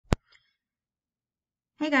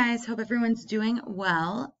Hey guys, hope everyone's doing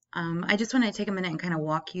well. I just want to take a minute and kind of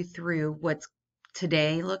walk you through what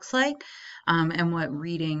today looks like and what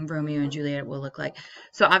reading Romeo and Juliet will look like.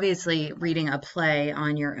 So obviously reading a play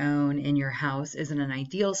on your own in your house isn't an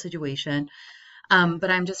ideal situation,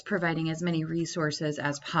 but I'm just providing as many resources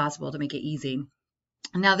as possible to make it easy.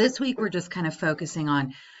 Now this week we're just kind of focusing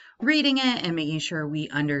on reading it and making sure we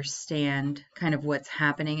understand kind of what's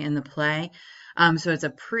happening in the play. So it's a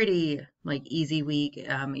pretty easy week.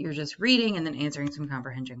 You're just reading and then answering some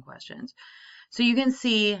comprehension questions. So you can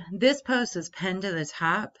see this post is pinned to the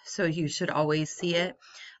top, so you should always see it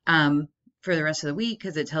for the rest of the week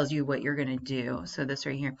because it tells you what you're going to do. So this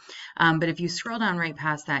right here. But if you scroll down right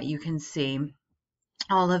past that, you can see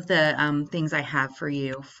all of the things I have for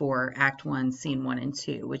you for Act 1, Scene 1 and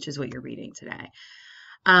 2, which is what you're reading today.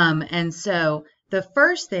 And so the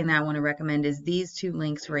first thing that I want to recommend is these two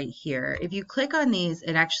links right here. If you click on these,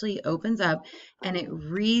 it actually opens up and it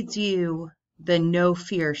reads you the No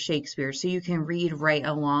Fear Shakespeare. So you can read right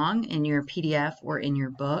along in your PDF or in your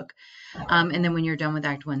book. And then when you're done with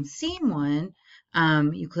Act 1, Scene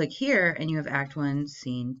 1, you click here and you have Act 1,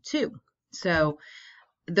 Scene 2. So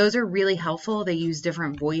those are really helpful. They use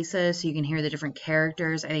different voices so you can hear the different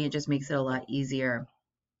characters. I think it just makes it a lot easier.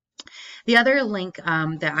 The other link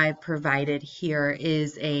that I've provided here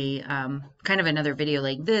is a kind of another video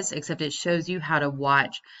like this, except it shows you how to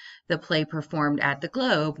watch the play performed at the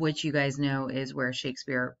Globe, which you guys know is where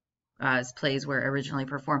Shakespeare's plays were originally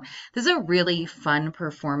performed. This is a really fun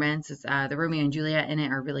performance. The Romeo and Juliet in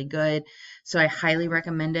it are really good, so I highly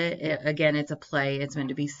recommend it. Again, it's a play. It's meant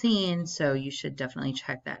to be seen, so you should definitely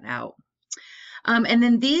check that out. And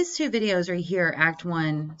then these two videos right here, Act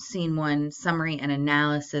 1, Scene 1, Summary and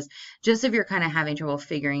Analysis, just if you're kind of having trouble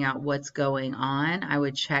figuring out what's going on, I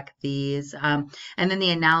would check these. And then the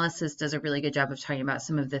analysis does a really good job of talking about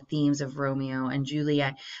some of the themes of Romeo and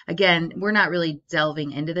Juliet. Again, we're not really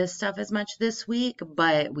delving into this stuff as much this week,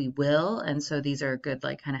 but we will. And so these are a good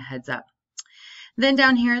kind of heads up. Then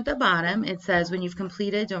down here at the bottom, it says when you've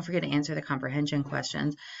completed, don't forget to answer the comprehension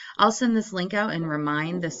questions. I'll send this link out and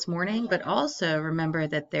remind this morning, but also remember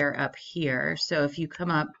that they're up here. So if you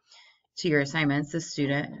come up to your assignments, this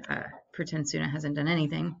student, pretend student hasn't done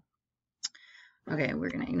anything. Okay, we're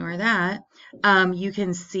going to ignore that. You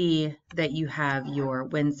can see that you have your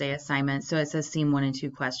Wednesday assignment. So it says Scene 1 and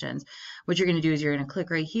 2 questions. What you're going to do is you're going to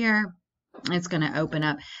click right here. It's going to open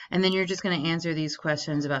up, and then you're just going to answer these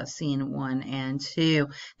questions about Scene 1 and 2.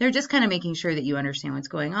 They're just kind of making sure that you understand what's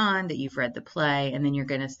going on, that you've read the play, and then you're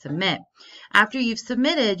going to submit. After you've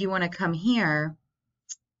submitted, you want to come here,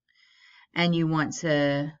 and you want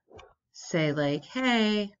to say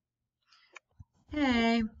hey,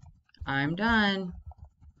 I'm done.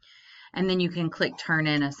 And then you can click Turn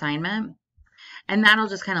in Assignment. And that'll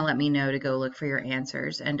just kind of let me know to go look for your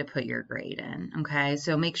answers and to put your grade in. Okay,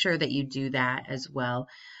 so make sure that you do that as well.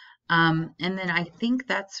 And then I think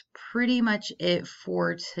that's pretty much it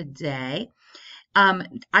for today.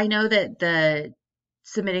 I know that the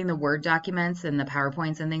submitting the Word documents and the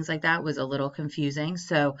PowerPoints and things like that was a little confusing.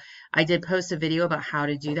 So I did post a video about how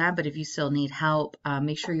to do that. But if you still need help,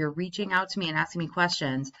 make sure you're reaching out to me and asking me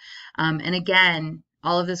questions. And again,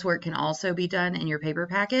 all of this work can also be done in your paper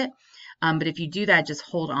packet. But if you do that, just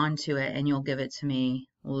hold on to it and you'll give it to me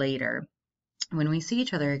later when we see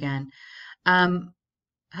each other again.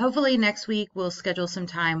 Hopefully next week we'll schedule some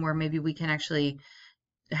time where maybe we can actually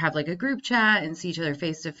have a group chat and see each other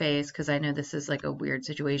face to face, because I know this is a weird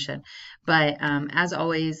situation. But as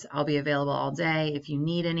always, I'll be available all day if you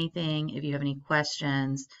need anything, if you have any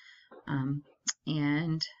questions.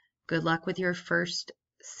 And good luck with your first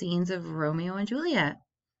scenes of Romeo and Juliet.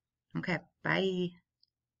 Okay, bye.